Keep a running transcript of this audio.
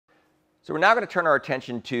So we're now going to turn our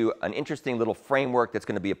attention to an interesting little framework that's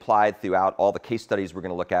going to be applied throughout all the case studies we're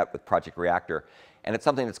going to look at with Project Reactor. And it's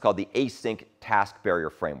something that's called the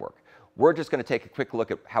AsyncTaskBarrier framework. We're just going to take a quick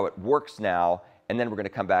look at how it works now, and then we're going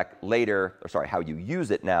to come back later, or sorry, how you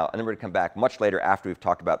use it now, and then we're going to come back much later after we've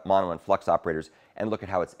talked about mono and flux operators and look at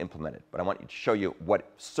how it's implemented. But I want to show you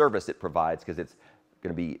what service it provides, because it's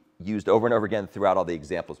going to be used over and over again throughout all the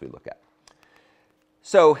examples we look at.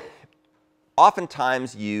 So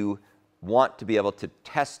oftentimes you want to be able to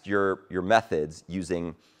test your methods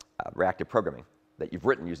using reactive programming, that you've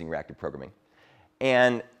written using reactive programming.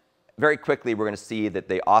 And very quickly, we're going to see that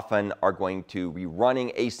they often are going to be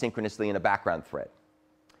running asynchronously in a background thread.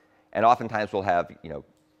 And oftentimes, we'll have 2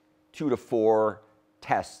 to 4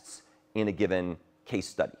 tests in a given case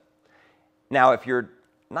study. Now, if you're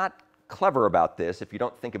not clever about this, if you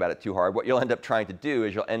don't think about it too hard, what you'll end up trying to do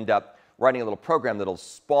is you'll end up writing a little program that'll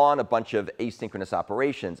spawn a bunch of asynchronous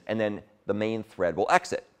operations, and then the main thread will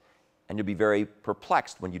exit. And you'll be very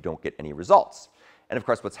perplexed when you don't get any results. And of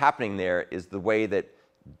course, what's happening there is the way that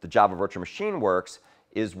the Java virtual machine works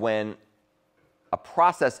is when a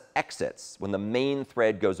process exits, when the main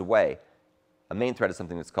thread goes away. A main thread is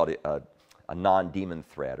something that's called a non-daemon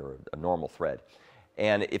thread or a normal thread.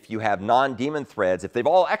 And if you have non-daemon threads, if they've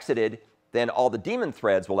all exited, then all the daemon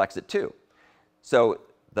threads will exit too. So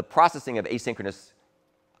the processing of asynchronous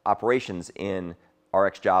operations in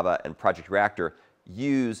RxJava and Project Reactor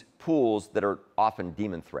use pools that are often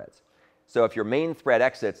daemon threads. So if your main thread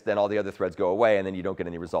exits, then all the other threads go away, and then you don't get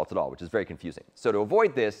any results at all, which is very confusing. So to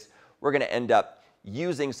avoid this, we're going to end up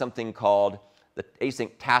using something called the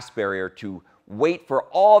AsyncTaskBarrier to wait for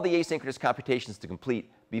all the asynchronous computations to complete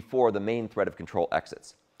before the main thread of control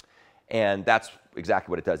exits. And that's exactly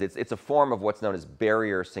what it does. It's a form of what's known as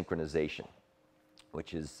barrier synchronization,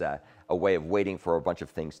 which is a way of waiting for a bunch of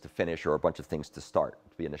things to finish or a bunch of things to start,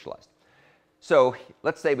 to be initialized. So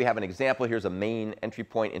let's say we have an example. Here's a main entry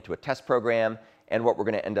point into a test program. And what we're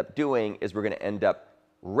going to end up doing is we're going to end up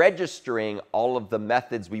registering all of the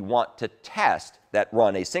methods we want to test that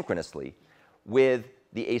run asynchronously with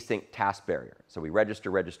the AsyncTaskBarrier. So we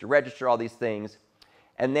register all these things.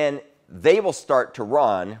 And then they will start to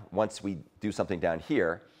run once we do something down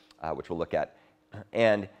here, which we'll look at.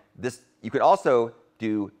 And this, you can also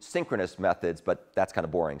do synchronous methods, but that's kind of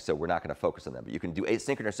boring, so we're not going to focus on them. But you can do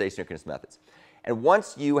asynchronous methods. And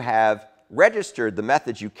once you have registered the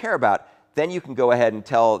methods you care about, then you can go ahead and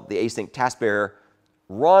tell the AsyncTaskBarrier,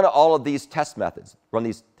 run all of these test methods, run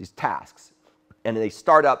these tasks. And they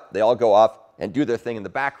start up, they all go off and do their thing in the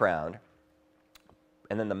background.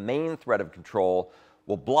 And then the main thread of control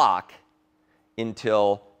will block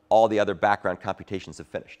until all the other background computations have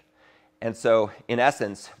finished. And so, in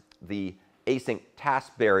essence, the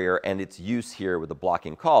AsyncTaskBarrier and its use here with the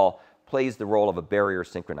blocking call plays the role of a barrier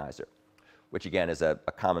synchronizer, which again is a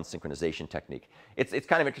common synchronization technique. It's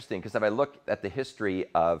kind of interesting because if I look at the history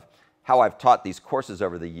of how I've taught these courses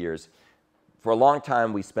over the years, for a long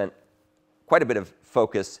time we spent quite a bit of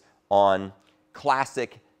focus on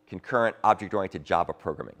classic concurrent object-oriented Java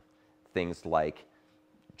programming. Things like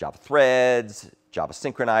Java threads, Java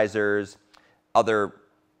synchronizers, other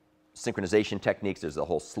synchronization techniques. There's a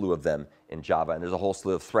whole slew of them in Java, and there's a whole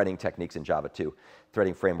slew of threading techniques in Java too.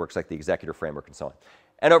 Threading frameworks like the Executor framework and so on.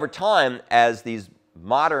 And over time, as these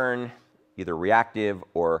modern, either reactive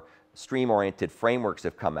or stream-oriented frameworks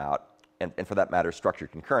have come out, and for that matter, structured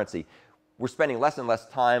concurrency, we're spending less and less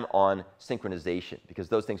time on synchronization because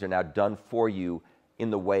those things are now done for you in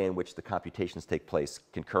the way in which the computations take place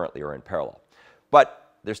concurrently or in parallel.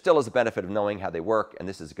 But there still is a benefit of knowing how they work, and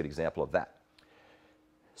this is a good example of that.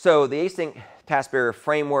 So the AsyncTaskBarrier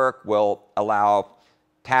framework will allow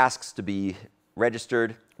tasks to be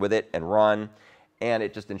registered with it and run, and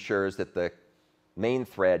it just ensures that the main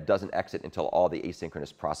thread doesn't exit until all the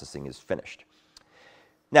asynchronous processing is finished.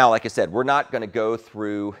 Now, like I said, we're not going to go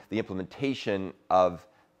through the implementation of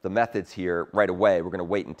the methods here right away. We're going to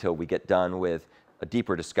wait until we get done with a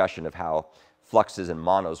deeper discussion of how fluxes and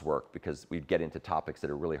monos work, because we'd get into topics that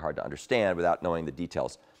are really hard to understand without knowing the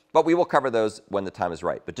details. But we will cover those when the time is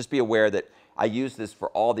right. But just be aware that I use this for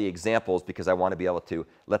all the examples because I want to be able to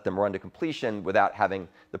let them run to completion without having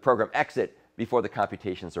the program exit before the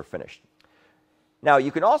computations are finished. Now,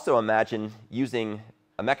 you can also imagine using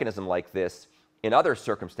a mechanism like this in other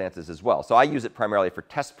circumstances as well. So I use it primarily for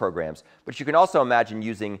test programs, but you can also imagine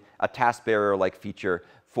using a task barrier-like feature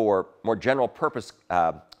for more general purpose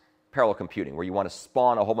parallel computing, where you want to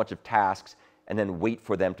spawn a whole bunch of tasks and then wait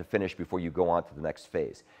for them to finish before you go on to the next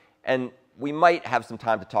phase. And we might have some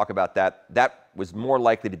time to talk about that. That was more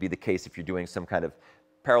likely to be the case if you're doing some kind of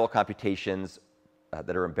parallel computations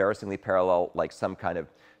that are embarrassingly parallel, like some kind of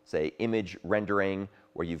say, image rendering,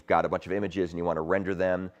 where you've got a bunch of images and you want to render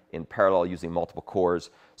them in parallel using multiple cores.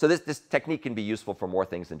 So this technique can be useful for more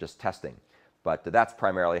things than just testing. But that's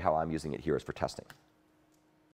primarily how I'm using it here, is for testing.